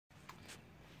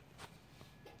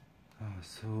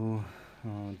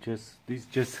This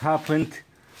just happened.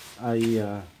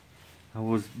 I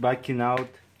was backing out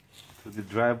to the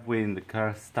driveway and the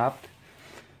car stopped,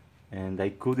 and I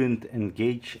couldn't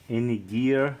engage any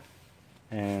gear,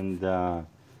 and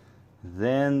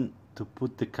then to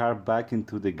put the car back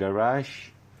into the garage,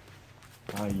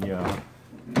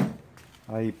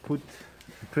 I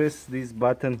press this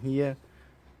button here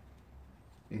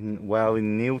while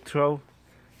in neutral,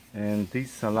 and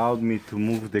this allowed me to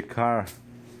move the car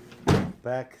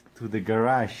back to the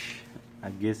garage. I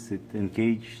guess it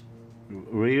engaged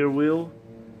rear wheel.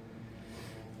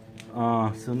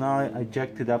 So now I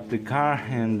jacked it up the car,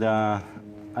 and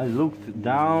I looked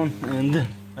down, and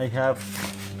I have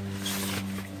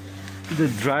the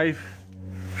drive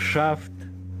shaft,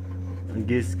 I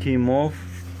guess, came off,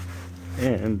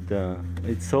 and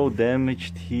it's all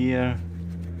damaged here,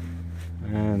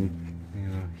 and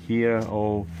here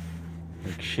all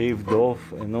like shaved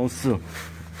off, and also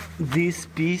this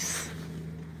piece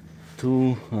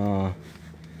too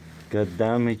got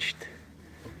damaged.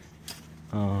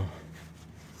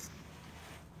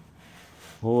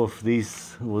 All of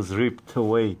this was ripped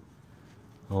away,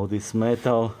 all this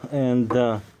metal, and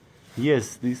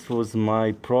yes, this was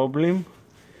my problem,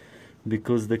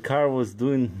 because the car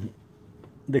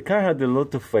had a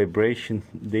lot of vibration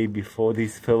the day before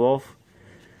this fell off,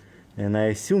 and I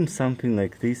assumed something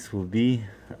like this will be.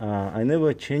 I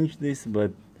never changed this,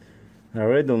 but I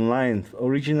read online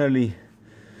originally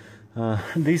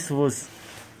this was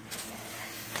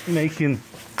making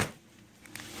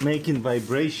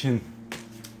vibration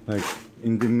like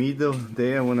in the middle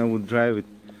there when I would drive it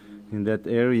in that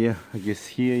area. I guess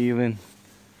here even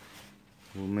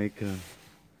will make a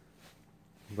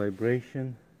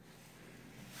vibration,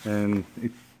 and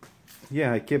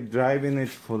I kept driving it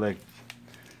for like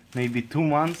maybe 2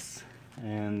 months,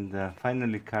 and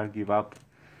finally car gave up.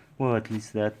 Well, at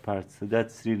least that part, so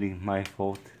that's really my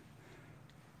fault.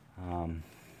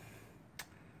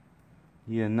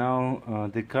 Now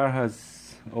the car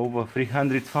has over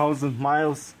 300,000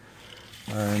 miles,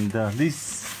 and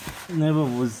this never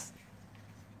was,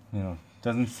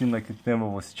 doesn't seem like it never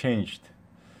was changed.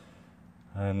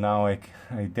 And now I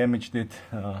damaged it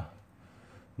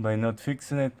by not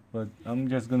fixing it, but I'm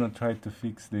just gonna try to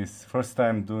fix this. First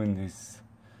time doing this,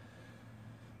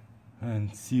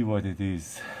 and see what it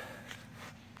is.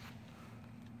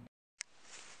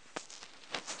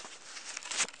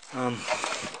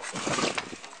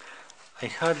 I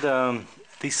had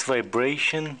this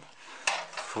vibration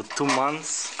for 2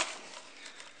 months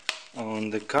on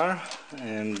the car,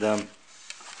 and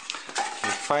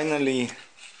finally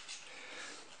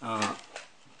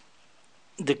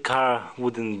the car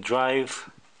wouldn't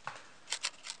drive,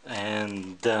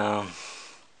 and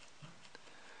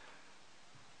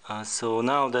so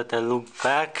now that I look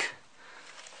back,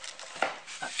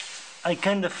 I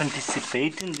kind of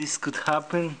anticipating this could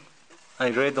happen. I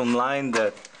read online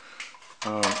that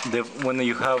when I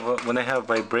have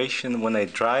vibration when I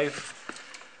drive,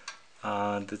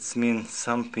 that means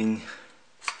something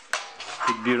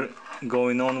could be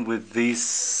going on with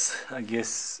this, I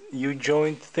guess,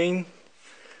 U-joint thing.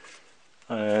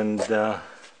 And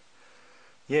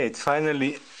it's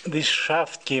finally, this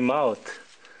shaft came out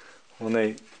when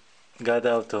I got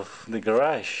out of the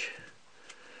garage,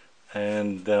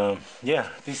 and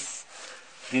this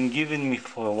been giving me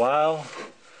for a while.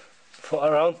 For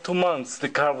around 2 months the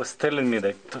car was telling me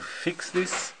that to fix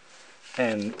this,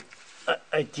 and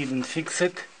I didn't fix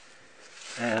it,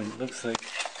 and looks like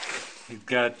it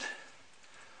got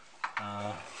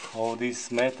all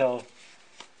this metal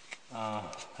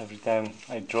every time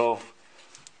I drove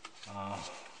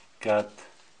got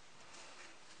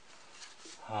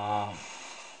I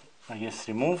guess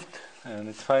removed, and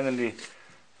it finally,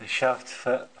 the shaft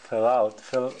fell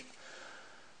off,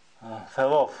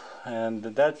 and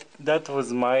that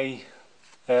was my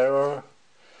error,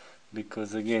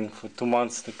 because again for 2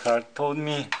 months the car told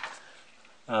me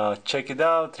check it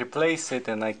out, replace it,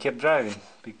 and I kept driving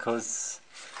because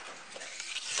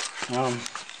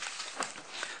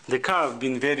the car have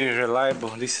been very reliable.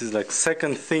 This is like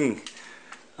second thing,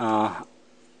 kind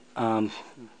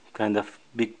of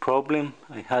big problem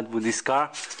I had with this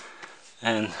car.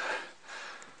 And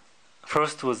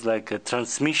first was like a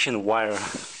transmission wire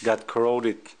got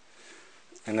corroded,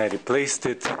 and I replaced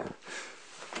it,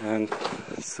 and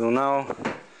so now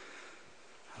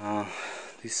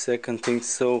this second thing.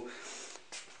 So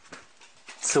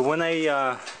when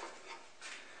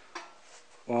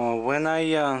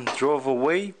I drove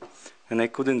away and I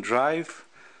couldn't drive,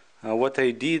 what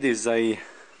I did is I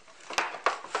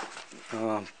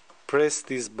pressed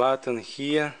this button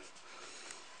here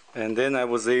and then I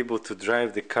was able to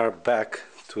drive the car back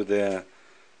to the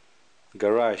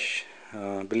garage.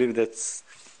 I believe that's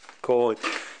called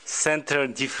center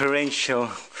differential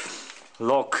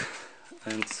lock,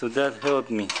 and so that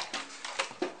helped me.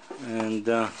 And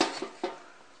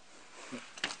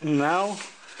now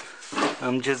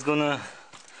I'm just gonna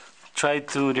try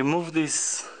to remove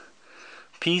this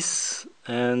piece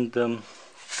and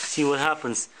see what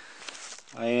happens.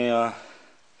 I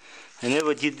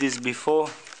never did this before,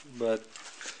 but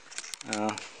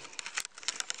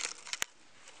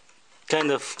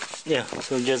kind of, yeah,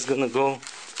 so just gonna go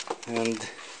and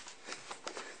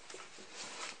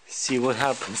see what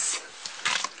happens.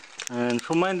 And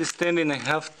from my understanding, I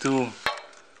have to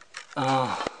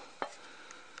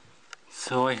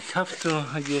so I have to,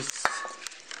 I guess,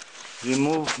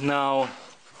 remove now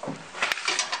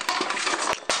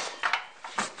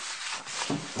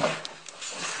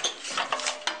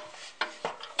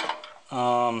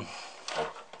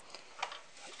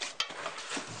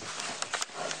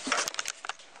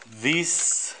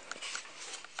these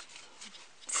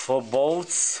 4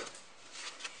 bolts,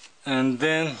 and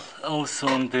then also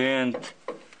on the end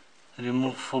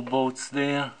remove 4 bolts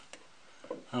there,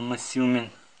 I'm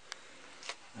assuming.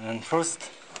 And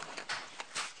first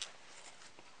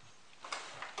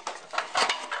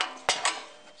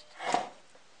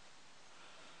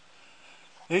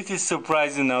it is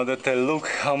surprising now that I look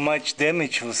how much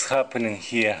damage was happening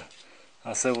here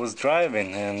as I was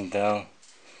driving, and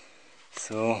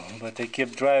but I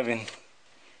kept driving.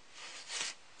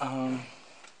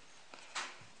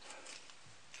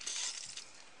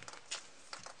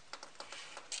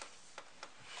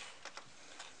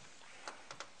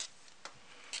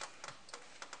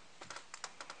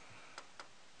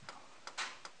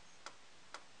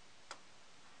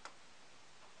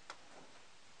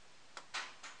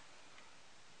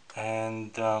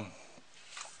 And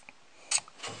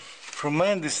from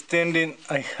my understanding,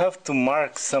 I have to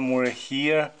mark somewhere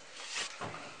here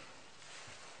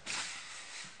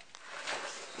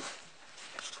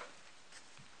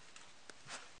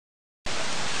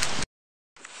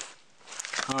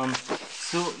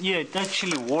so yeah, it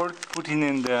actually worked, putting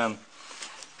in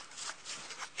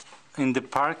the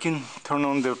parking, turn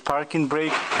on the parking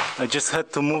brake. I just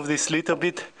had to move this little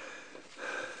bit,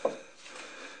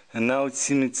 and now it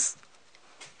seems it's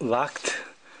locked.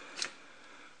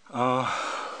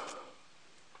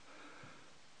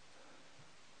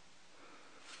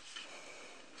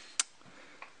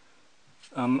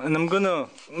 And I'm gonna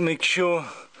make sure,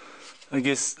 I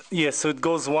guess, yeah, so it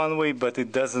goes one way, but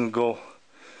it doesn't go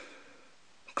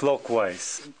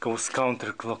clockwise, it goes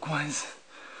counterclockwise.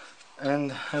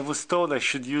 And I was told I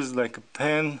should use like a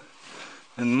pen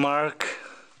and mark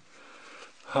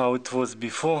how it was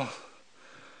before.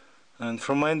 And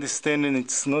from my understanding,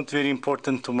 it's not very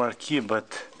important to mark here,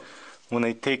 but when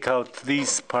I take out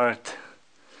this part,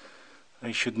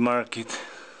 I should mark it.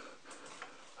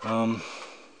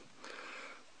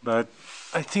 But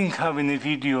I think having a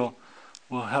video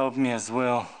will help me as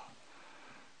well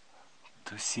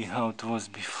to see how it was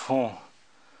before.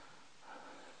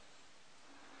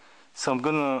 So I'm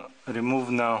gonna remove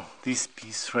now this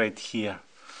piece right here.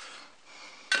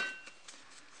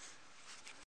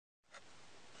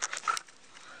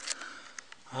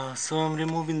 So I'm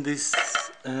removing this,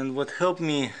 and what helped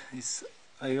me is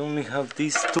I only have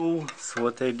this tool. So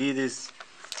what I did is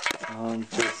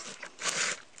just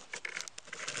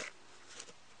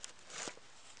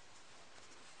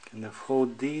kind of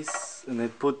hold this, and I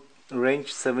put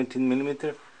range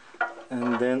 17mm,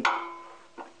 and then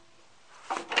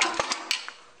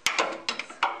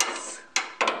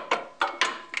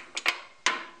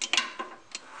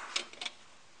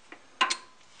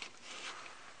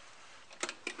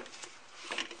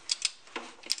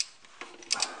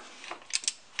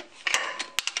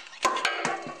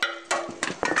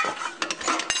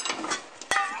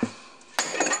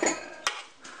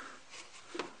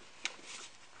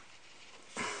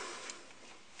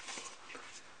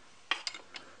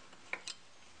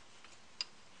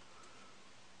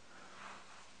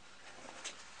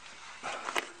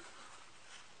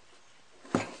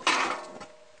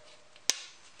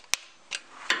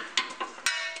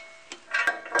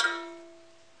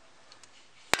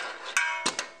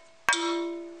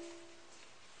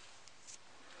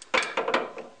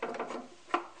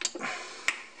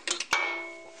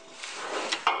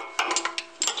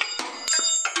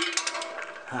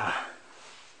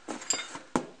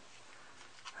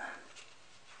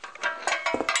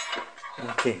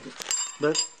okay,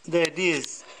 but the idea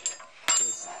is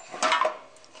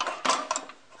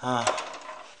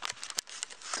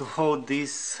to hold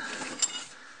this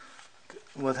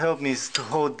what helped me is to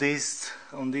hold this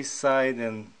on this side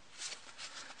and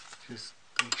just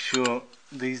make sure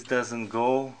this doesn't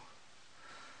go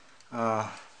by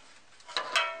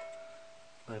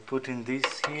putting this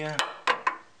here.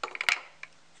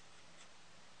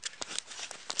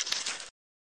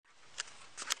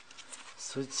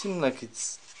 So it seemed like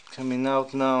it's coming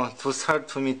out now. It was hard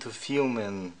for me to film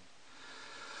and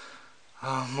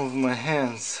move my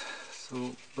hands.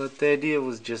 So, but the idea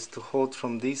was just to hold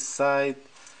from this side.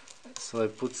 So I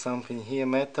put something here,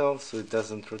 metal, so it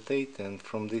doesn't rotate, and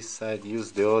from this side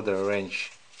use the other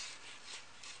wrench.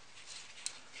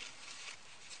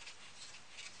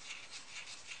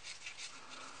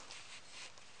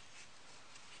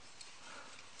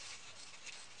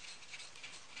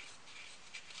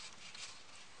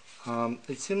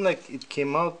 It seemed like it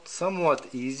came out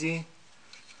somewhat easy.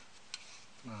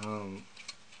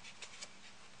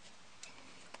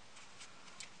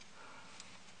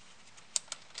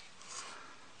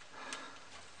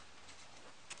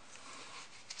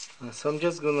 So I'm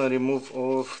just gonna remove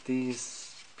all of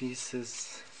these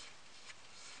pieces.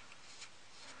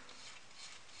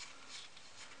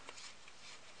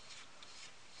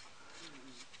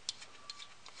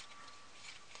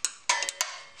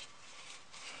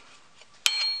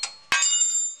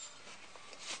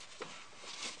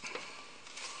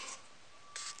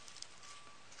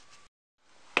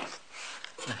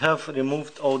 I have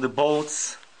removed all the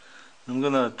bolts. I'm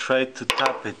gonna try to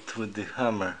tap it with the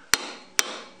hammer.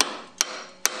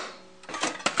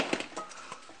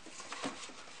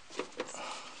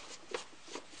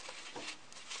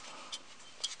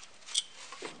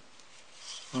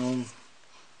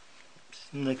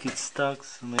 Seems like it's stuck,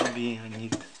 so maybe I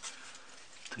need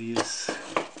to use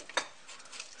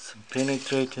some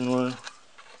penetrating oil.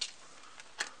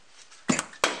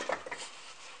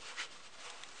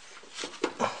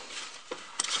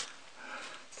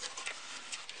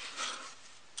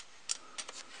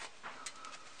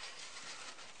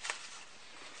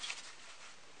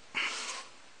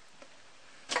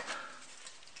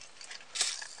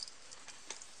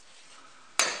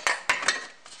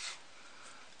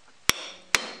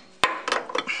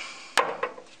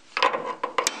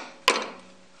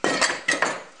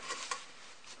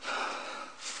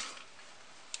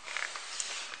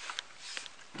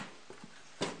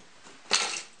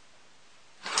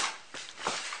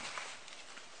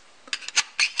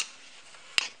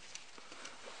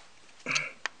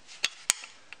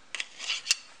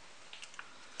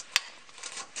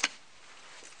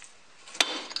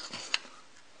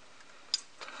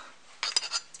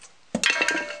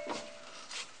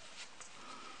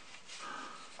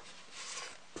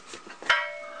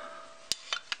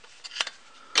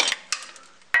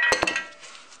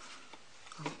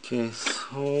 Okay,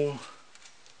 so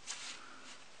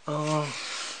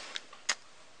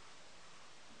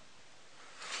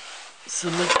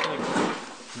looks like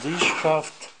this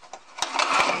shaft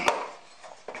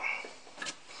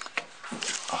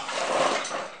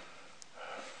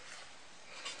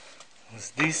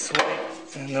was this way,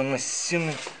 and I'm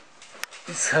assuming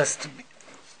this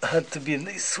had to be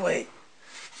this way.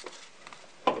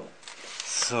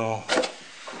 So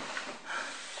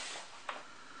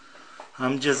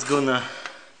I'm just gonna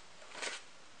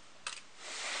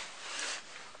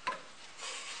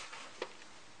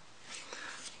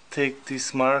take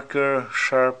this marker,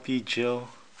 Sharpie gel,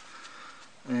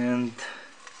 and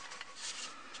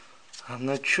I'm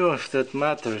not sure if that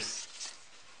matters,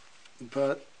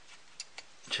 but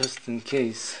just in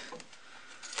case,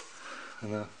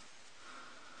 I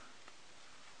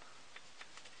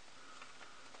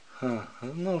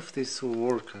don't know if this will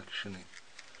work actually.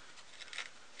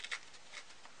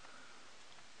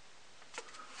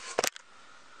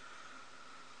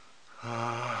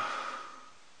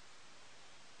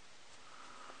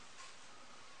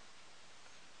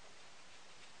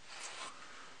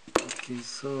 Okay,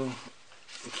 so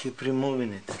keep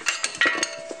removing it.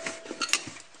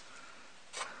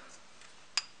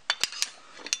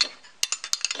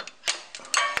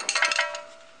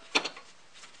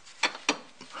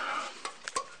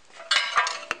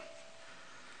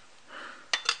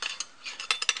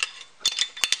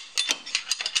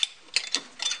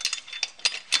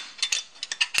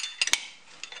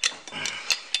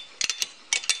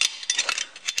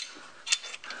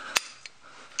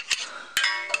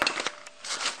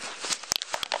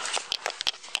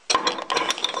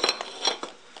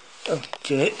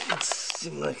 Okay, it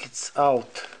seems like it's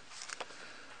out.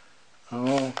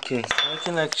 Okay, so I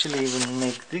can actually even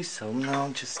make this out now.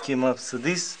 Just came up, so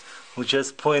this will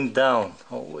just point down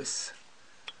always.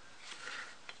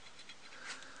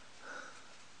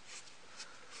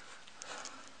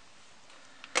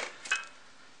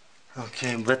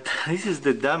 Okay, but this is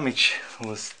the damage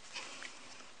was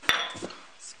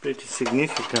it's pretty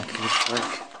significant, looks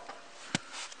like.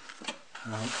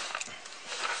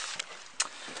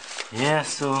 Yeah,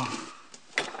 so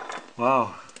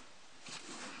wow,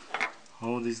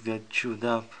 all this got chewed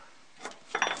up,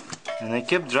 and I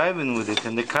kept driving with it,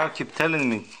 and the car kept telling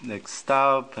me like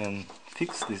stop and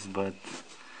fix this, but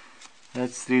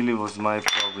that's really was my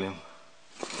problem.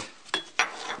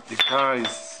 The car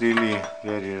is really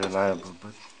very reliable,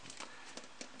 but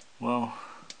well,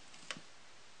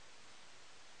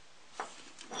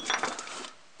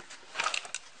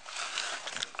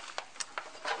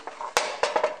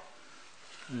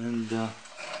 and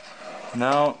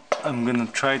now I'm gonna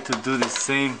try to do the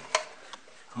same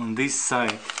on this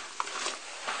side.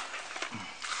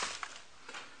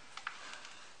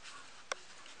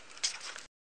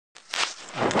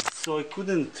 So I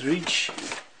couldn't reach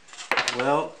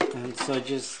well, and so I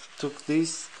just took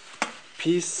this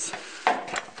piece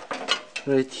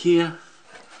right here,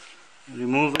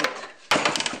 remove it.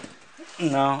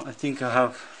 Now I think I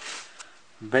have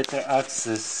better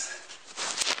access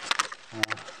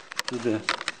to the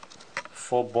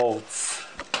 4 bolts.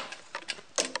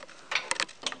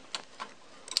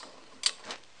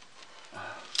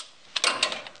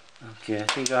 Okay, I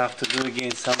think I have to do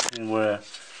again something where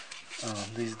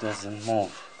this doesn't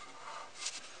move.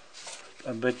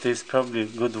 I bet there's probably a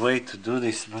good way to do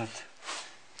this, but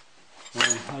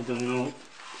well, I don't know.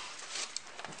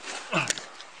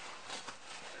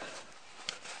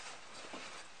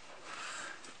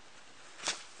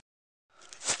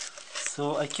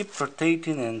 So I kept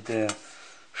rotating, and the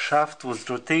shaft was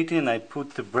rotating. I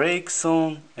put the brakes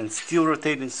on and still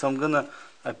rotating, so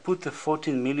I put a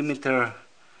 14mm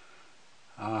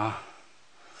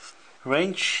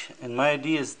wrench, and my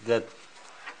idea is that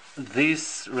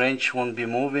this wrench won't be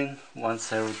moving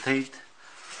once I rotate.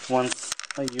 Once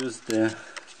I use these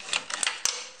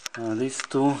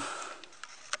two,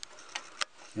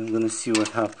 I'm gonna see what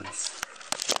happens.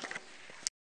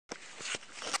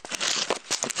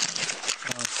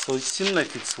 So it seems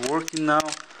like it's working now.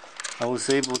 I was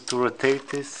able to rotate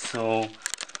this, so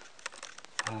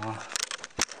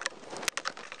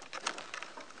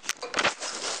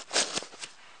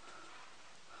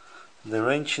the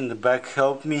wrench in the back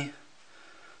helped me,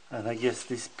 and I guess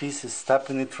this piece is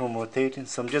stopping it from rotating.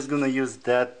 So I'm just gonna use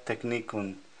that technique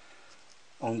on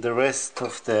the rest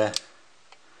of the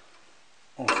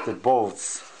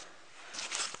bolts.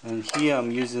 And here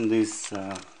I'm using this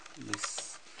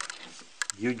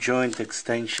U-joint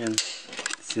extension.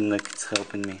 It seems like it's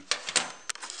helping me.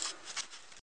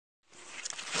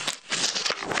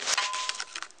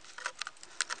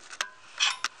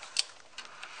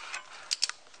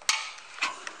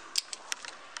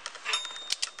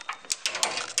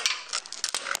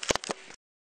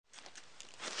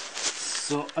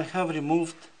 So I have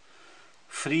removed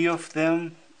 3 of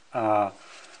them.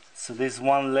 So there's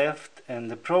one left,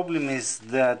 and the problem is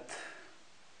that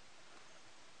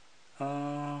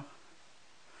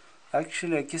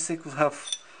actually I guess I could have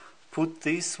put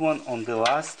this one on the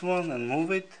last one and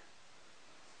move it,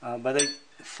 but I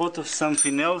thought of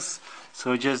something else,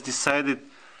 so I just decided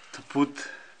to put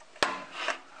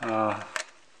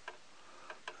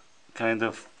kind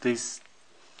of this,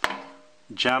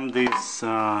 jam this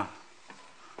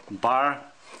bar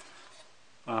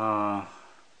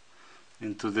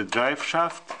into the drive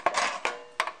shaft,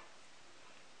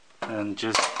 and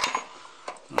just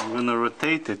I'm gonna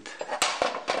rotate it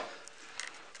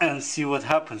and see what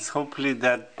happens. Hopefully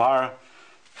that bar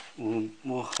will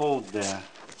hold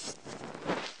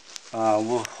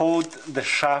the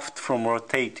shaft from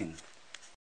rotating.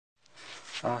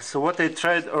 So what I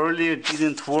tried earlier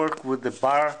didn't work with the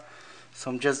bar,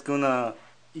 so I'm just gonna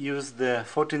use the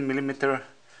 14mm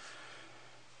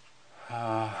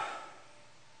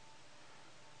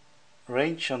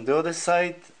wrench on the other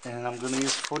side, and I'm gonna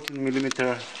use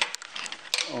 14mm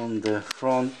on the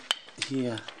front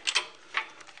here.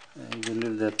 I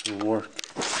believe that will work.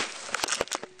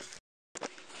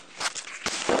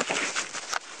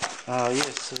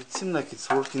 Yes, so it seems like it's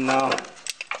working now.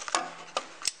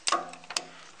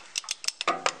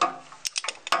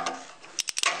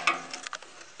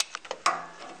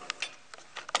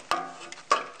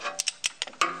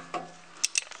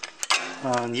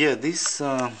 And yeah, this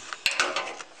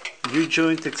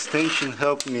U-joint extension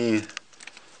helped me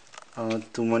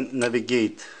to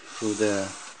navigate through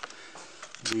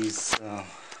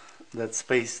that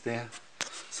space there.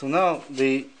 So now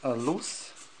they are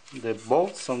loose, the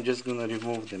bolts, so I'm just gonna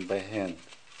remove them by hand.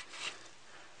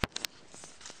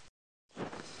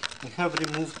 I have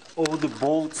removed all the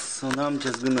bolts, so now I'm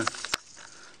just gonna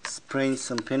spraying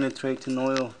some penetrating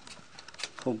oil.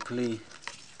 Hopefully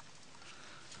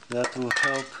that will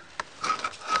help.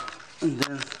 And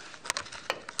then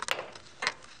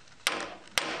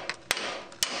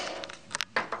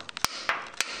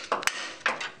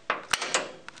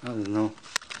I don't know,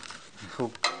 I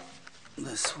hope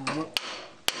this will work.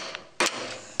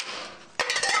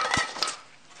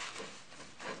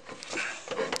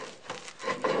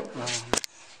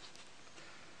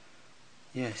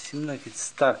 Yeah, it seems like it's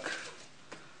stuck.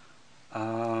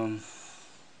 I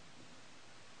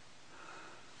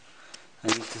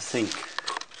need to think.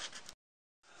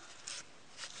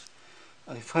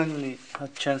 I finally had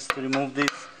a chance to remove this.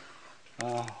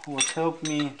 What helped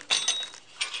me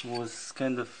was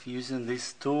kind of using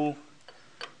this tool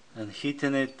and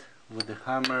hitting it with the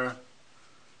hammer,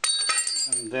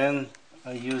 and then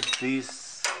I used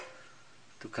this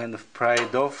to kind of pry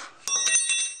it off.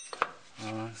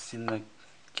 Seemed like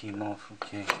it came off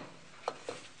okay.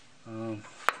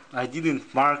 I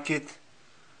didn't mark it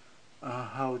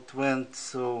how it went,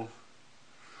 so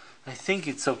I think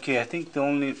it's okay. I think the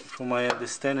only, from my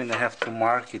understanding, I have to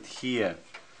mark it here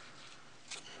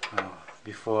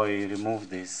before I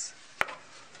remove this.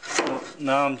 So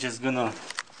now I'm just gonna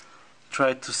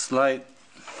try to slide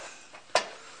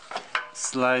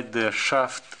the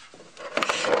shaft.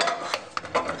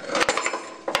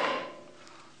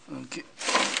 Okay,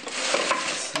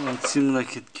 so it seems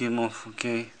like it came off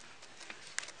okay.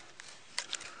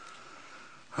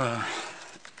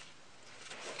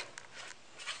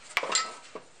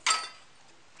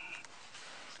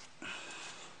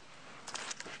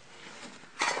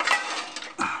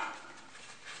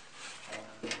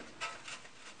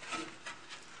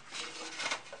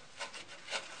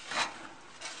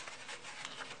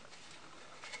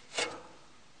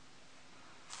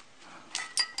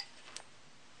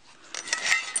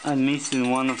 I'm missing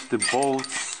one of the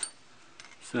bolts,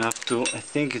 so I have to, I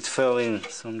think it fell in,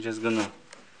 so I'm just gonna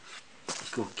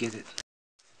go get it.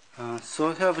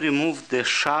 So I have removed the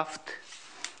shaft,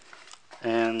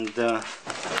 and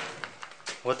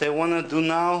what I wanna do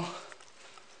now,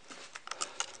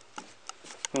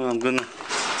 I'm gonna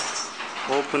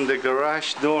open the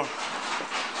garage door.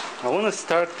 I wanna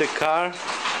start the car.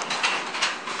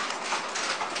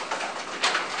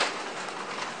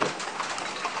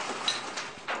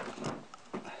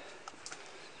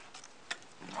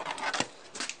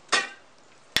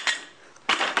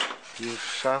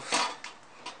 Shaft.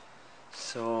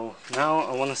 So now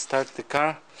I want to start the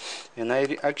car, and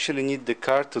I actually need the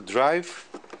car to drive,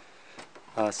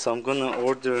 so I'm gonna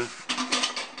order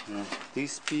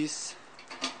this piece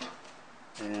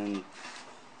and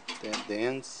the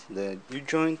ends, the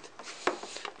U-joint,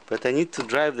 but I need to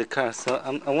drive the car, so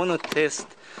I want to test.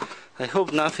 I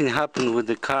hope nothing happened with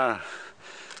the car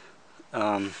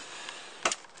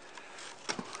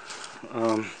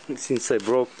since I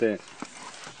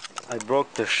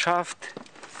broke the shaft.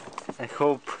 I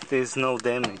hope there's no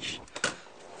damage,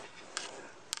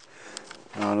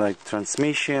 like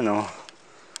transmission or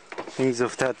things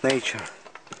of that nature.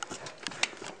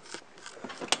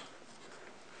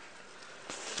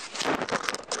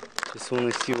 Just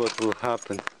want to see what will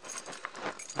happen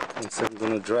once I'm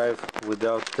gonna drive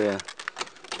without the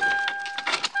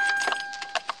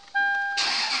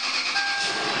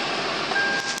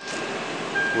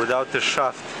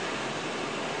shaft.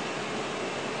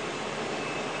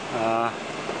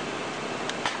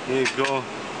 Here you go.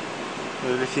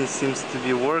 Everything seems to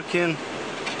be working.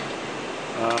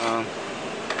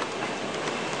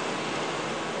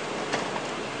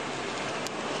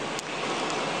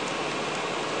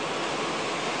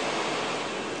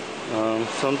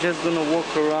 So I'm just gonna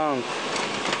walk around.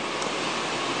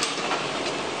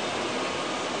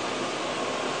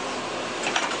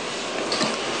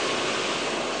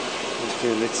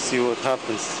 Okay, let's see what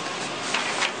happens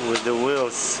with the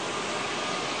wheels.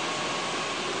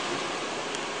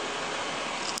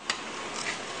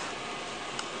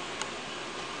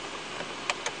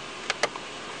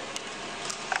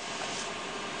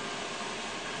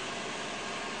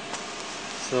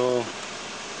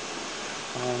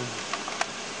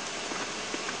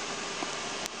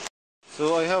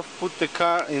 So I have put the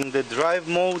car in the drive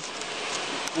mode,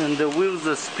 and the wheels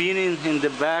are spinning in the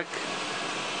back,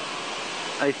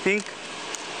 I think.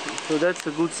 So that's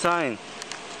a good sign,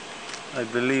 I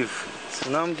believe. So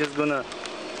now I'm just gonna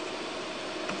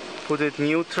put it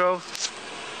neutral.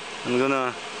 I'm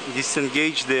gonna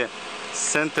disengage the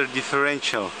center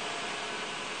differential.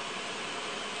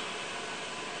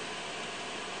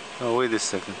 Oh, wait a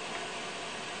second.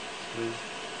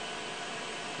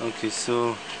 Okay,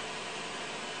 so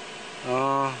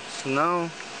now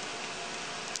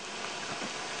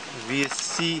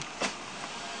VSC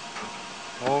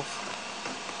off.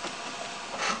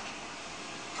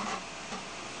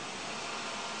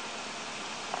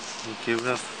 Okay, we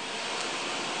have,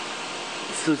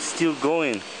 so it's still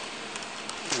going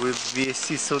with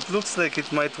VSC, so it looks like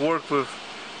it might work with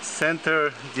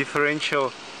center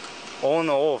differential on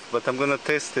or off, but I'm gonna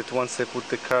test it once I put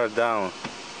the car down.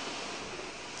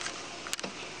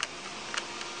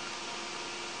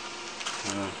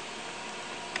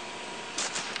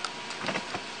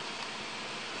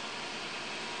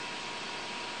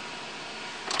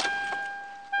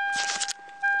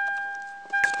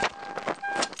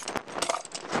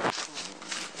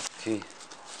 Okay.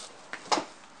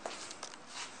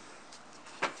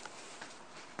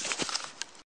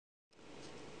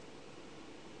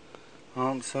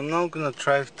 So I'm now gonna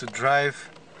try to drive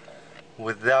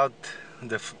without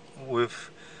with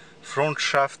front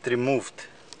shaft removed.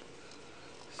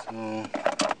 So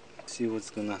see what's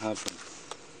gonna happen.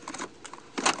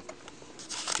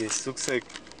 Okay, it looks like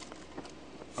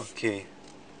okay.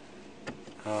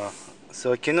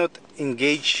 So I cannot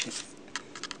engage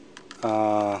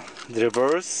the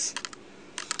reverse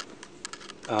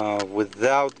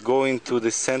without going to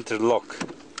the center lock.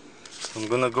 So I'm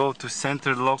gonna go to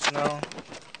center lock now.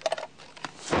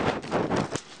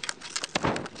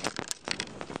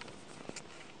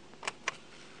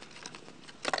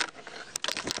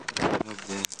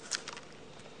 Okay.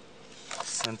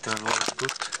 Center lock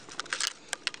good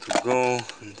to go,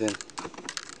 and then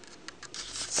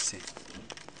let's see.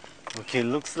 Okay,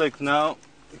 looks like now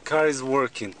the car is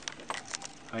working.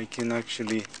 I can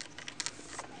actually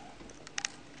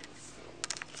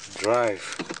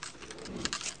drive.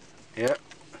 Yeah.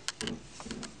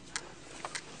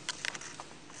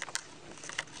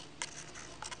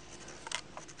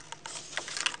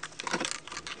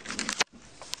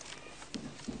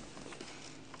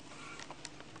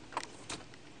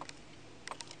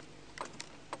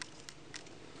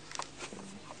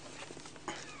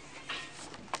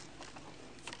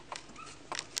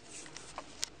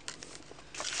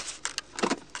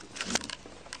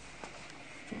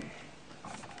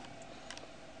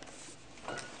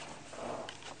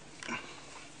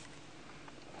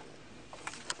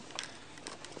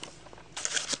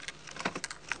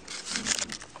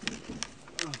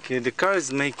 Okay, the car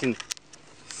is making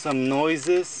some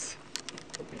noises.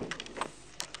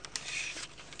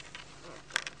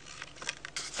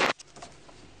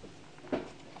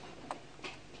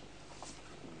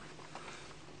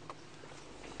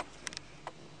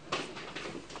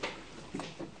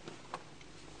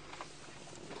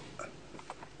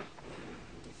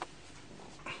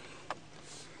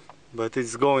 But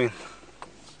it's going.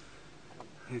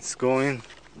 It's going.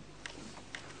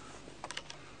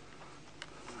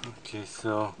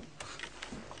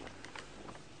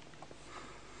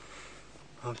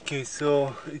 Okay,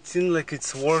 so it seems like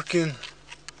it's working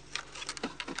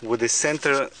with the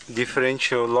center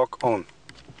differential lock on.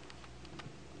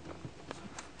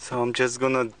 So I'm just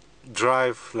gonna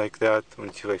drive like that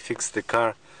until I fix the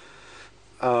car.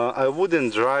 I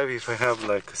wouldn't drive if I have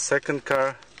like a second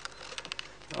car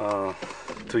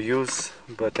to use,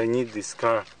 but I need this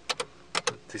car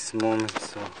at this moment,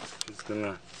 so I'm just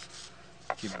gonna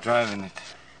keep driving it.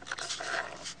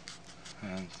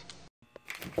 And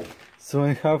so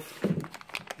I have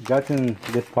gotten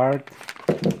the part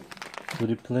to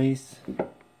replace,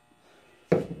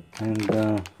 and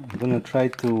I'm gonna try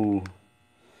to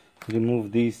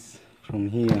remove this from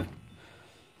here.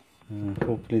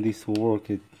 Hopefully this will work.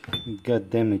 It got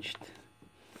damaged.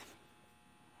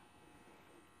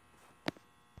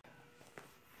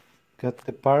 Got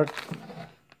the part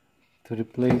to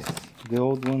replace the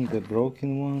old one, the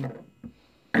broken one,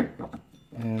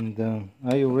 and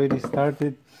I already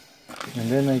started. And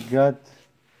then I got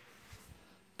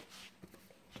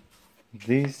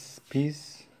this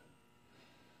piece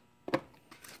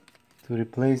to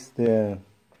replace the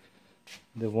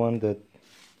one that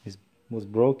was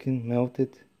broken,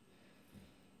 melted.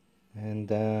 And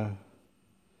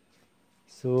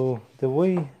so the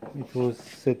way it was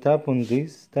set up on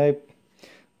this type,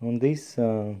 on this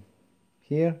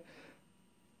here,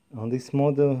 on this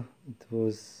model, it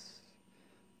was,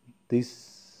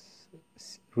 this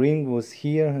ring was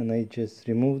here and I just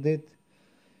removed it,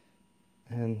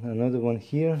 and another one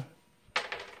here,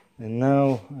 and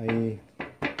now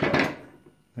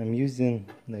I'm using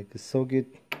like a socket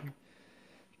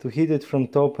to hit it from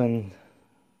top, and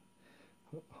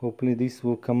hopefully this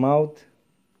will come out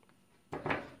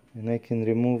and I can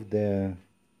remove the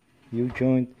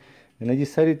U-joint. And I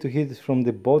decided to hit it from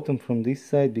the bottom, from this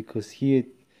side, because here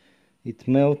it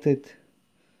melted,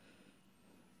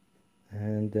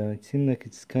 and it seems like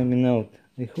it's coming out.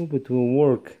 I hope it will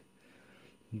work,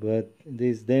 but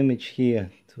there's damage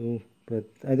here too, but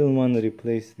I don't want to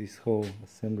replace this whole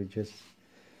assembly. Just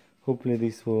hopefully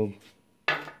this will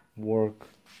work.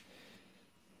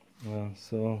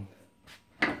 So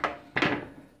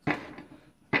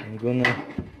I'm gonna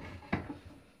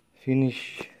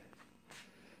finish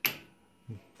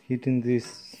hitting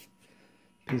this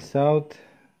piece out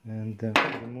and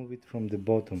remove it from the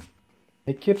bottom.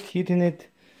 I kept hitting it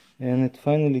and it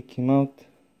finally came out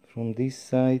from this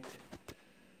side,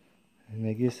 and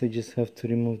I guess I just have to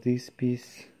remove this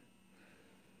piece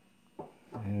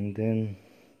and then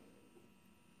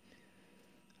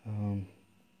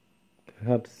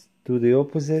perhaps do the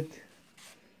opposite.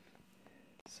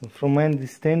 So from my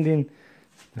understanding,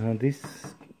 this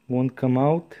won't come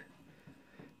out,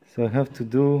 so I have to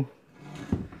do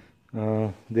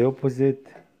the opposite.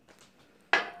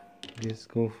 Just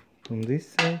go from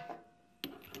this side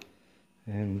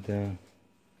and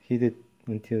hit it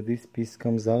until this piece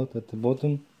comes out at the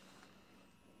bottom.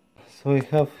 So I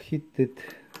have hit the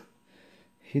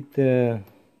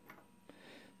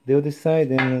other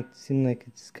side, and it seems like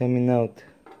it's coming out,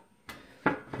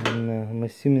 and I'm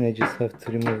assuming I just have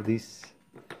to remove this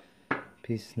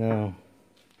piece now,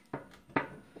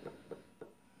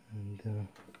 and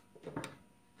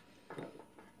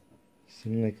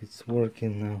seems like it's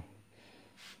working now.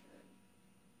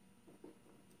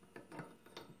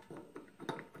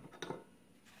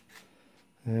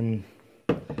 And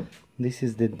this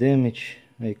is the damage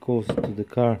I caused to the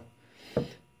car.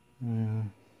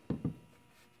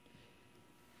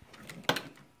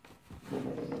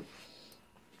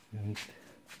 And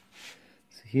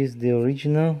so here's the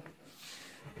original,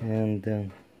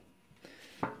 and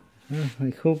I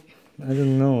hope, I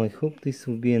don't know, I hope this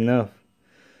will be enough.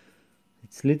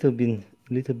 It's little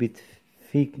bit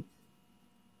thin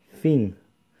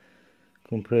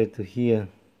compared to here.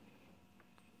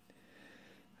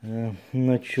 I'm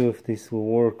not sure if this will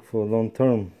work for long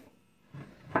term,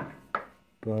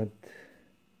 but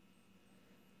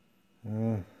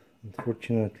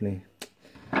unfortunately,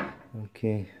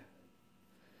 okay,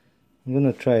 I'm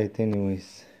gonna try it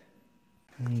anyways.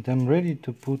 And I'm ready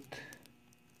to put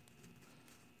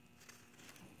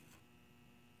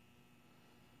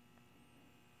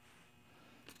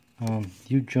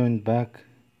U-joint back,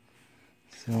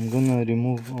 so I'm gonna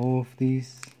remove all of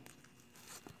these.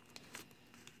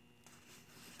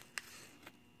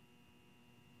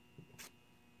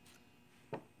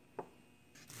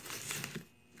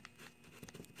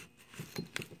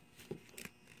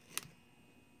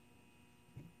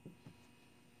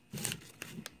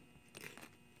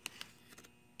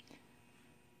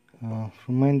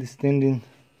 From my understanding,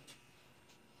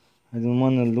 I don't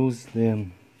want to lose the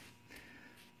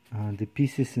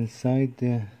pieces inside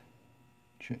the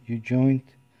U-joint,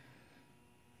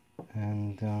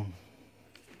 and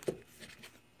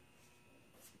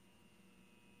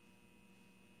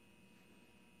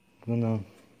gonna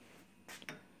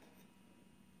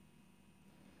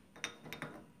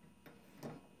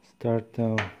start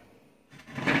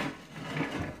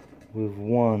with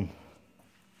one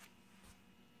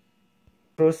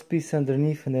cross piece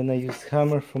underneath, and then I use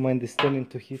hammer, from my understanding,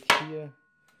 to hit here,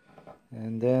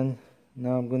 and then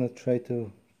now I'm gonna try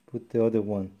to put the other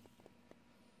one.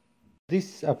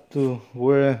 This up to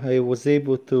where I was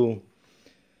able to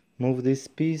move this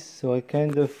piece, so I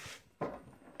kind of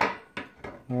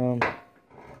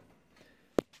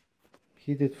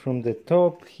hit it from the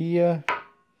top here,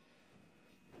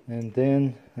 and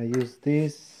then I use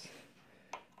this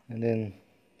and then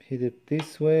hit it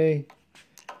this way,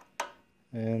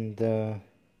 and I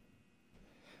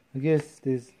guess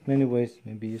there's many ways.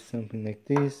 Maybe use something like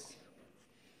this.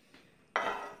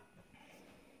 What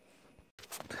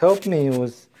helped me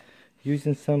was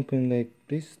using something like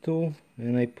this tool,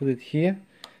 and I put it here,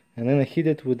 and then I hit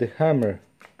it with the hammer,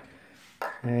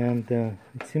 and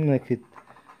it seemed like it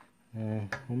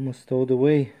almost all the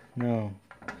way now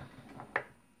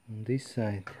on this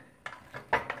side.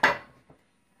 So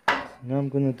now I'm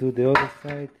gonna do the other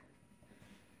side,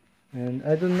 and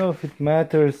I don't know if it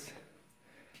matters,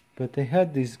 but I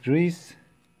had this grease,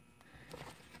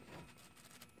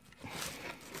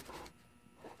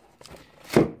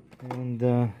 and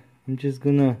I'm just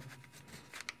gonna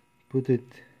put it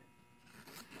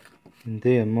in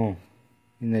there more,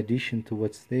 in addition to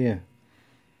what's there.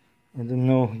 I don't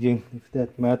know again if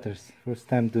that matters. First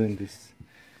time doing this.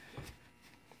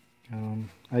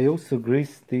 I also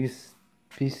greased these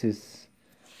pieces.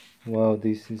 Wow,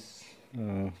 this is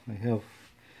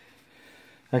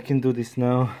I can do this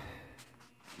now.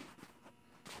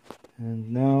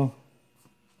 And now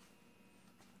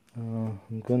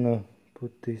I'm gonna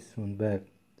put this one back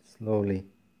slowly,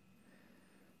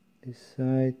 this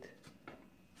side,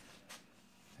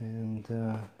 and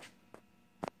so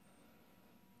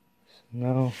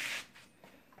now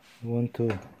I want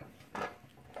to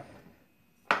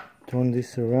turn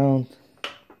this around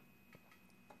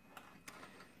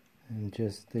and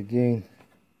just again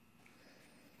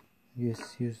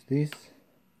use this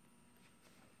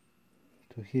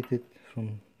to hit it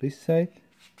from this side.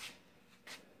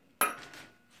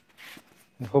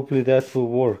 And hopefully that will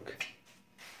work.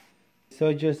 So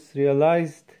I just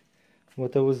realized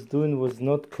what I was doing was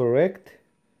not correct.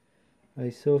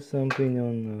 I saw something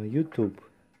on YouTube,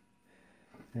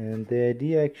 and the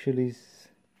idea actually is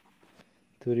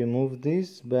to remove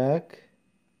this back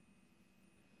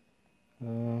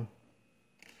and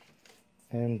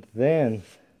then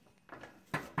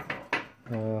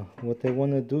what I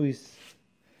want to do is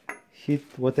hit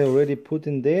what I already put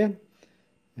in there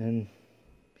and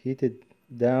hit it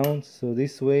down, so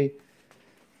this way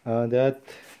that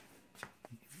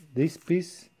this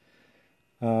piece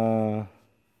will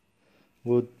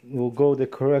go the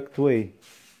correct way.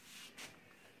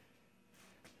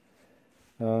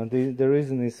 The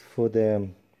reason is for the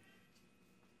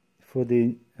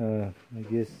I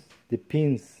guess the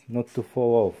pins not to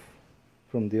fall off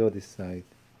from the other side.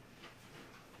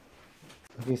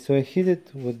 Okay, so I hit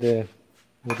it with the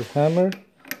hammer,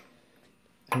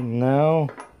 and now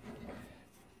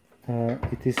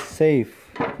it is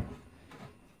safe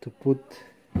to put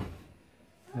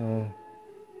the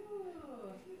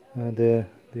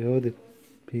other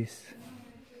piece.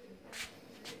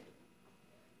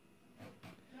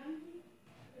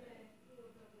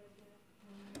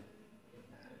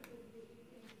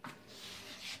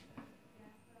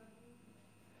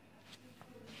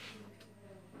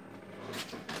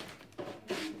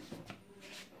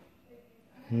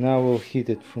 Now we'll hit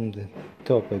it from the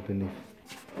top, I believe.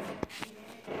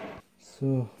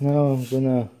 So now I'm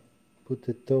gonna put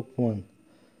the top one,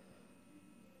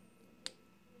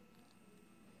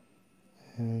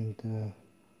 and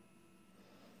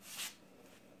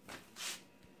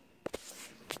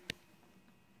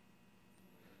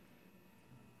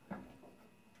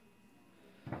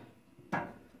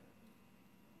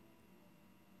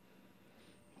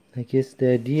I guess the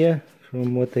idea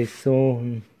from what I saw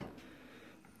on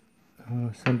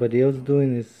somebody else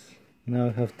doing is now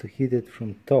I have to hit it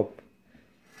from top,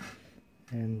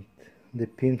 and the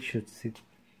pin shouldn't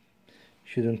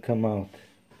come out.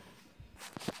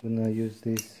 I'm gonna use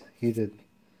this, hit it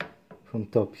from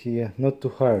top here, not too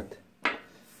hard.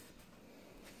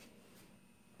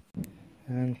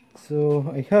 And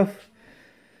so I have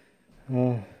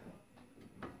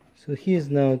so here's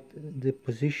now the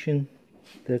position.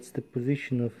 That's the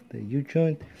position of the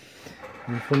U-joint,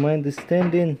 and from my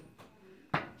understanding,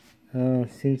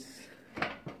 since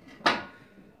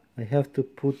I have to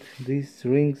put these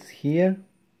rings here,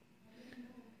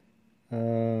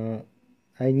 I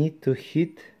need to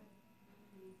hit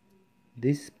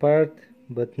this part,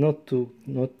 but not too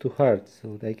hard,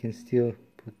 so I can still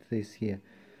put this here.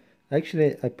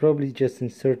 Actually, I probably just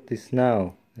insert this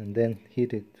now and then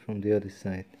hit it from the other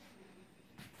side.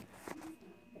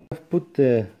 I've put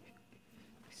the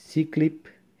C-clip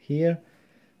here.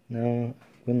 Now I'm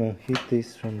gonna hit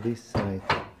this from this side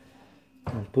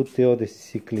and put the other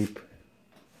C-clip.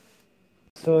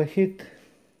 So I hit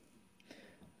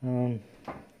the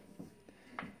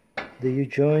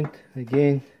U-joint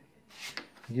again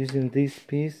using this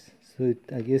piece, so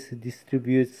I guess it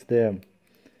distributes the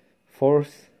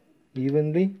force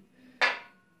evenly.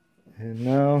 And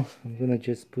now I'm gonna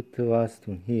just put the last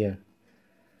one here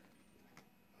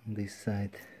on this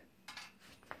side.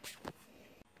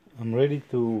 I'm ready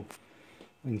to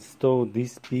install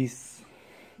this piece.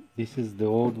 This is the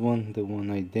old one, the one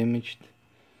I damaged,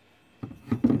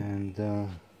 and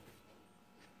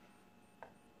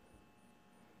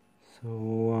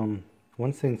so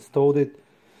once I installed it,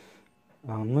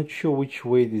 I'm not sure which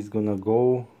way it is gonna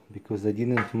go because I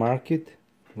didn't mark it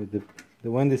with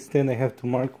the one that stand. I have to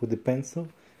mark with the pencil,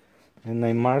 and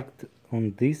I marked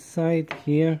on this side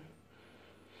here,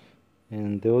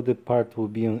 and the other part will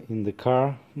be in the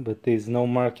car, but there is no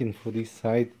marking for this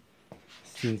side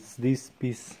since this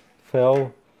piece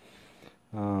fell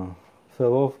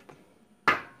off.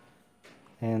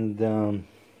 And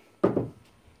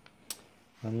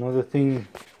another thing,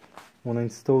 when I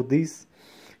installed this,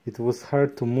 it was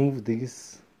hard to move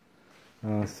this,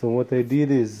 so what I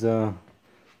did is I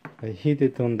hit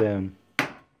it on the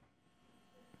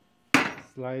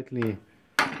slightly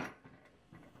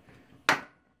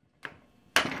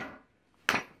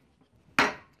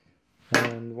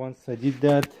and once I did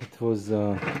that, it was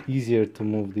easier to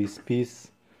move this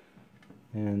piece.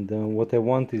 And what I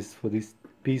want is for this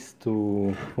piece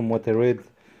to, from what I read,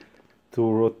 to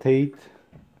rotate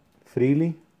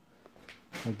freely.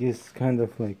 I guess kind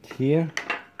of like here.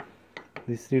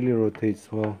 This really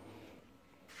rotates well.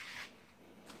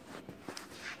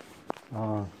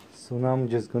 So now I'm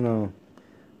just gonna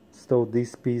install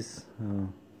this piece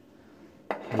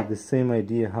with the same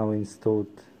idea how I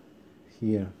installed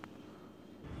here.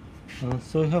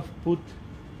 So I have put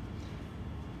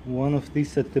one of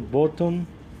these at the bottom,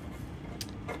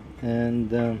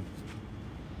 and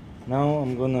now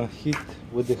I'm gonna hit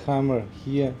with the hammer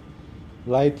here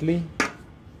lightly.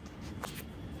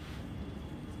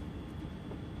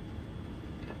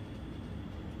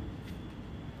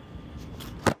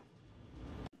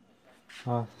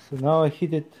 So now I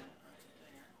hit it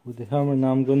with the hammer.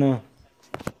 Now I'm gonna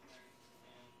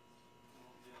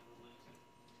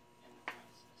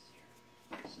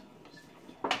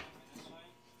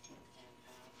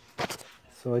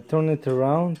I turn it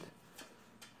around.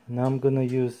 Now I'm gonna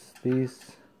use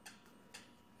this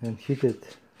and hit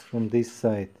it from this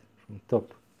side, from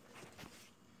top.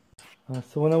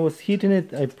 So when I was hitting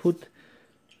it, I put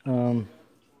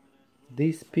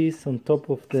this piece on top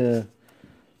of the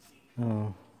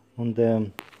on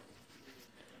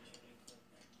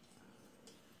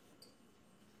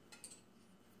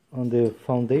the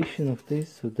foundation of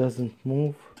this, so it doesn't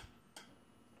move.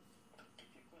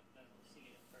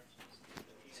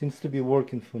 Seems to be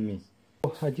working for me.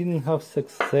 I didn't have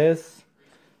success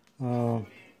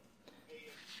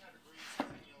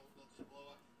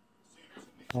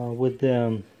with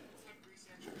the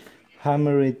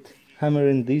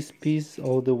hammering this piece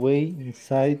all the way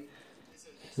inside.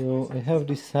 So I have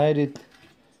decided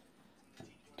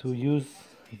to use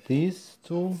this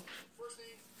tool.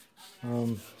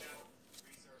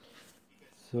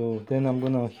 So then I'm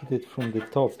gonna hit it from the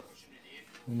top,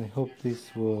 and I hope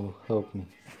this will help me.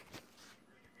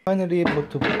 Finally able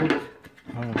to put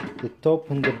the top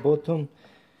and the bottom,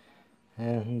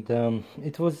 and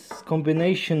it was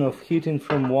combination of hitting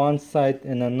from one side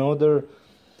and another.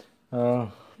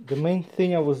 The main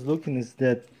thing I was looking is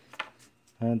that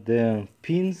the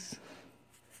pins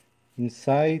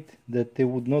inside, that they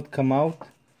would not come out,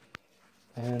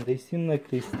 and they seem like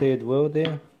they stayed well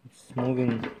there. It's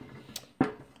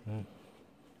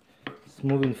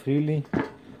moving freely.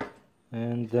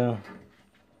 And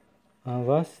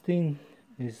last thing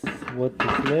is, what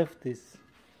is left is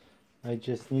I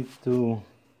just need to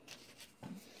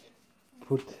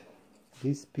put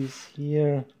this piece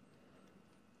here.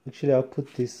 Actually, I'll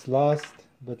put this last,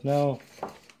 but now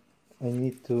I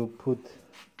need to put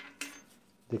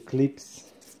the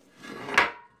clips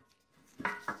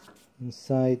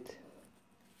inside.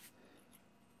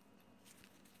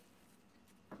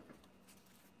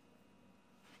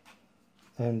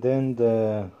 And then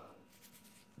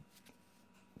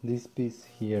this piece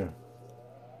here.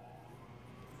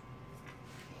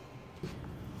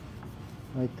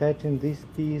 I tighten this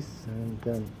piece and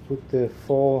then put the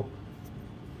 4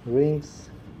 rings,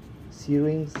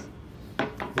 C-rings,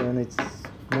 and it's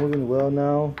moving well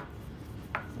now,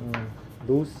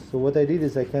 loose. So what I did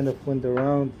is I kind of went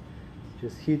around,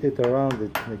 just hit it around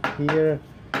it, like here,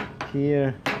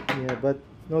 here, yeah, but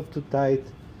not too tight,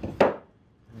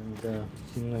 and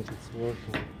seems like it's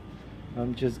working.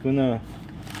 I'm just gonna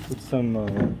put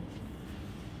some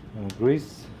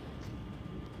grease.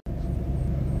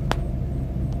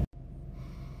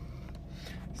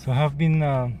 So I've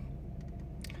been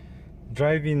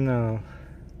driving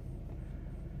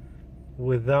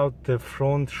without the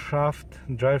front shaft,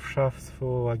 drive shafts,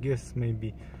 for I guess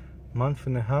maybe a month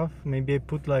and a half. Maybe I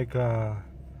put like I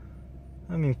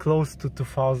mean close to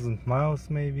 2,000 miles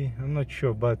maybe, I'm not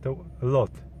sure, but a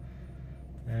lot.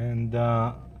 And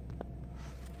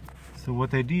so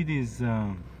what I did is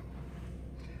I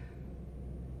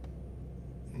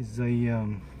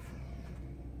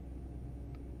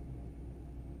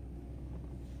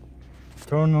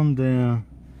turn on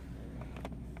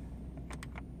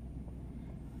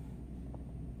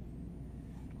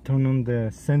the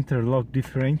center lock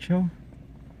differential,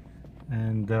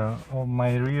 and all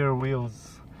my rear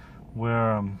wheels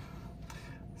were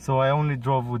so I only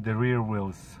drove with the rear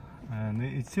wheels, and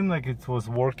it seemed like it was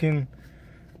working.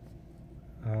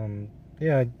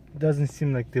 Yeah, it doesn't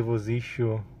seem like there was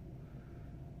issue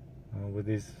with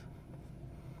this.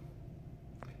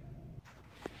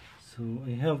 So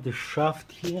I have the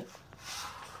shaft here,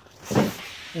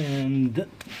 and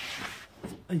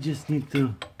I just need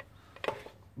to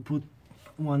put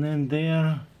one end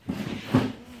there.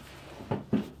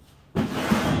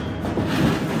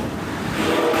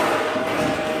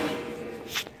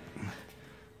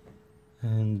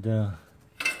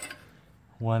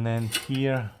 one end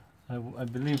here. I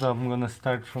believe I'm gonna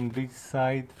start from this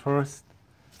side first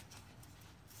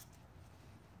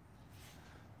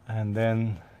and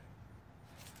then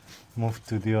move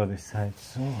to the other side.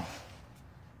 So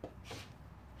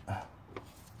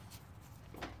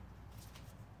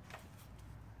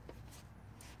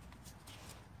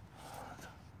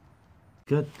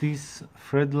got this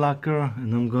thread locker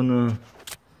and I'm gonna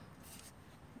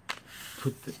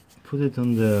put it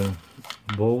on the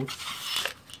bolt.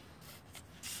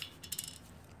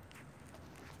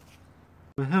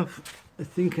 I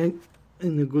think I'm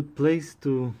in a good place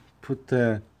to put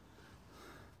the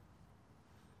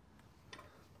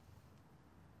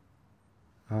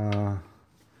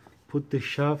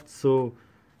shaft. So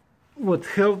what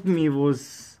helped me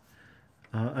was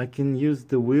I can use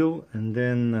the wheel and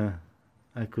then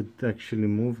I could actually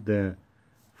move the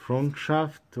front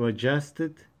shaft to adjust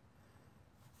it,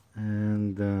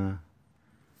 and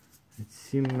it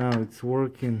seems now it's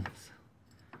working.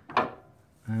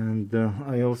 And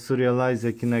I also realized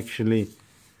I can actually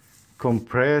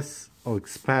compress or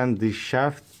expand this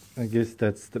shaft. I guess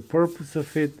that's the purpose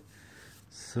of it.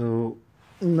 So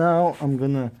now I'm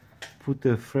gonna put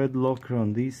a thread locker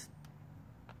on these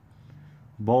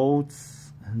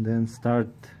bolts and then start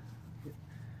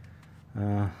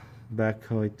back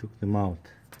how I took them out.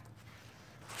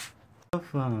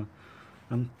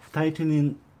 I'm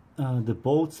tightening the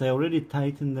bolts. I already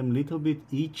tightened them a little bit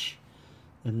each,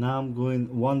 and now I'm going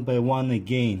one by one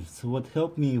again. So what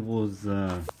helped me was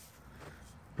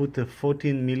put a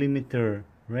 14mm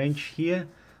wrench here.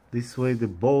 This way the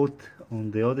bolt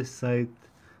on the other side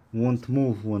won't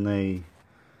move when I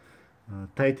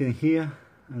tighten here.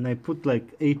 And I put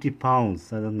like 80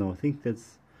 pounds. I don't know, I think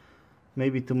that's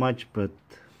maybe too much, but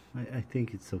I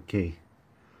think it's okay.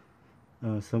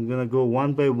 So I'm gonna go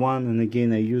one by one, and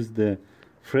again I use the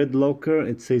thread locker.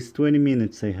 It says 20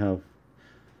 minutes I have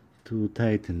to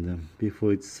tighten them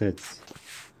before it sets.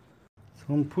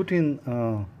 So I'm putting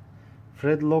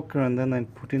thread locker and then I'm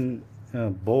putting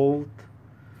bolt.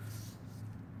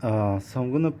 So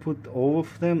I'm gonna put all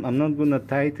of them. I'm not gonna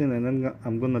tighten, and then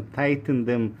I'm gonna tighten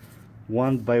them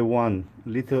one by one,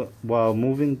 little while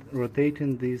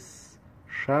rotating this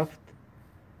shaft,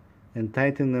 and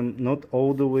tighten them not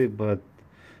all the way, but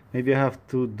maybe I have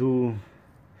to do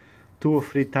 2 or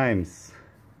 3 times.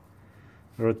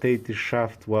 Rotate the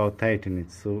shaft while tightening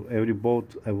it. So every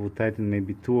bolt I will tighten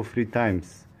maybe 2 or 3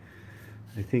 times.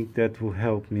 I think that will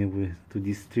help me to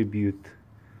distribute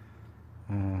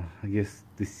I guess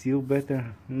the seal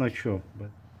better. I'm not sure,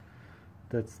 but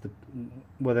that's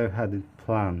what I had in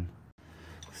plan.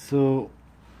 So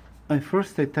I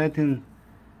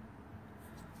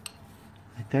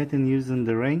tighten using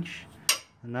the wrench.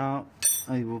 Now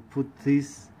I will put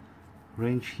this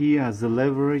wrench here as a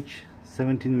leverage,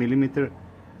 17mm,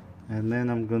 and then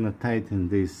I'm gonna tighten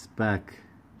this back.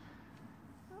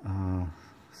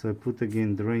 So I put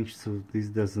again the wrench so this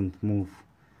doesn't move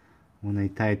when I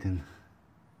tighten.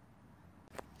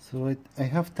 So I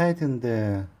have tightened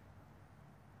the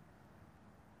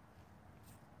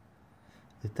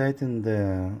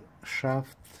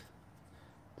shaft,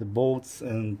 the bolts,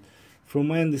 and from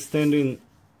my understanding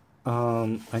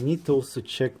I need to also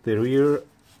check the rear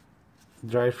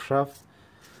drive shaft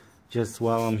just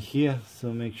while I'm here.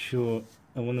 So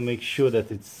I want to make sure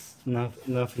that it's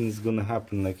nothing is gonna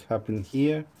happen like happened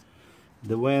here.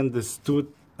 The way I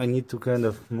understood, I need to kind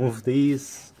of move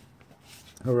these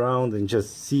around and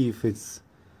just see if it's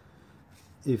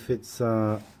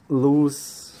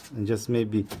loose, and just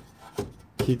maybe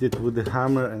hit it with the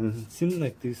hammer, and it seems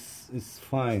like this is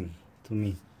fine to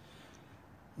me.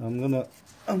 I'm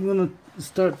gonna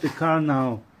start the car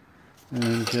now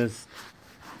and just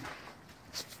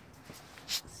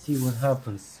see what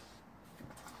happens.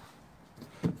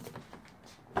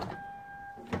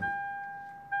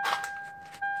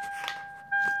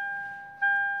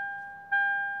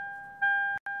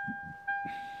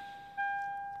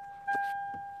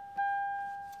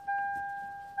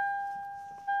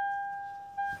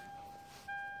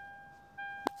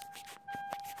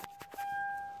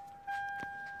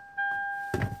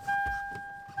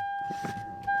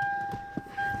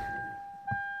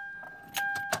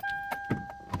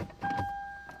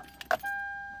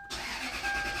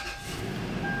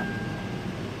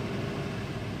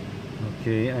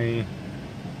 Okay,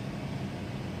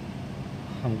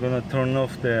 I'm gonna turn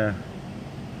off the.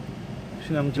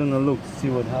 Actually, I'm gonna look, see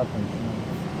what happens.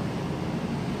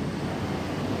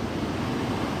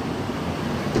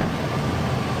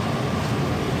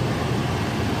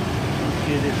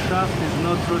 Okay, the shaft is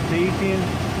not rotating.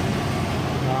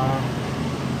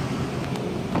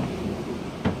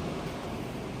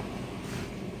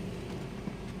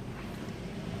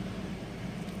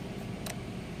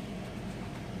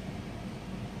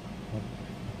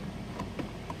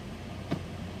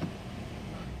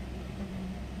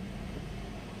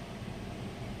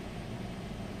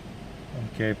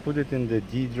 Okay, put it in the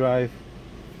D drive,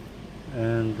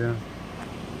 and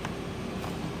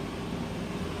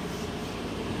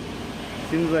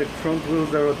seems like front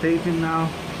wheels are rotating now.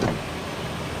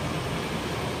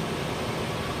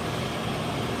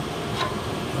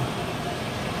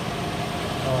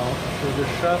 So the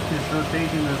shaft is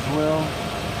rotating as well.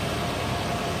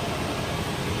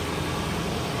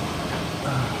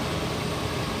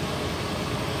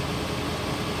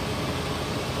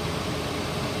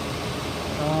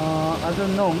 I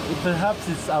don't know, perhaps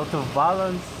it's out of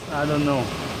balance, I don't know.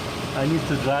 I need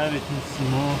to drive it and see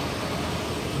more.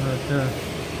 But,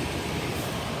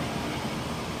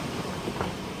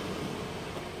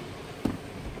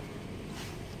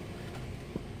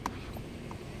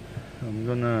 I'm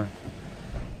gonna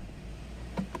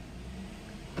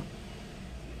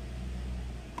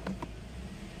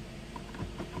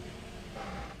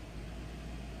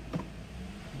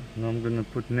now I'm gonna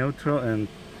put neutral and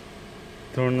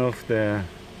turn off the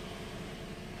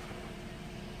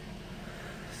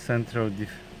center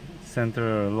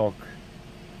lock.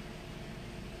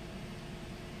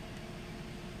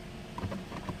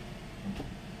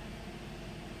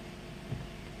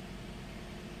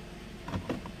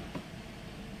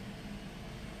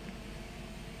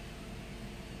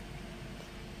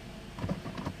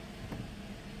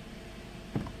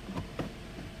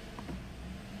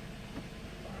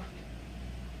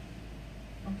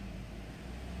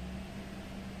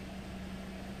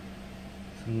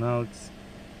 So now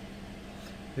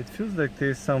it feels like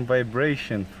there's some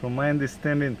vibration. From my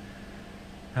understanding,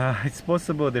 it's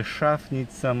possible the shaft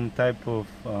needs some type of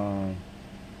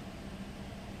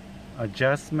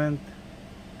adjustment,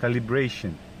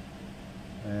 calibration,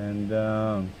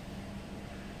 and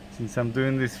since I'm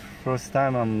doing this first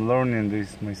time, I'm learning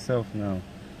this myself now.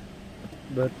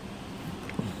 But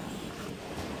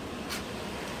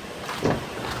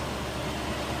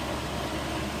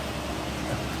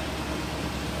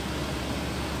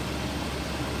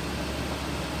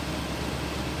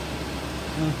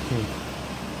okay,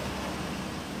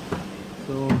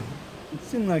 so it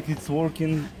seems like it's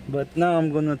working, but now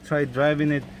I'm gonna try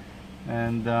driving it,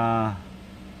 and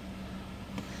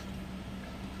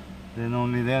then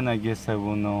only then I guess I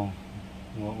will know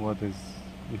what is,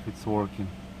 if it's working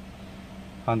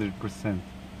 100%.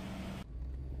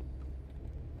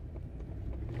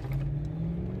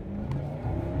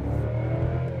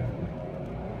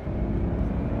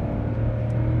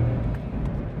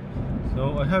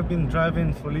 So I have been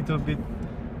driving for a little bit,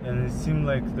 and it seemed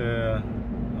like the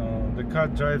car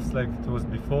drives like it was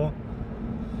before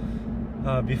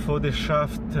the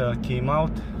shaft came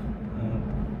out,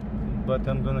 but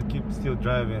I'm gonna keep still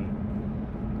driving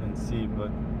and see.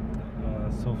 But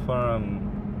so far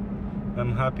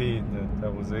I'm happy that I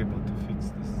was able to fix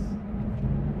this.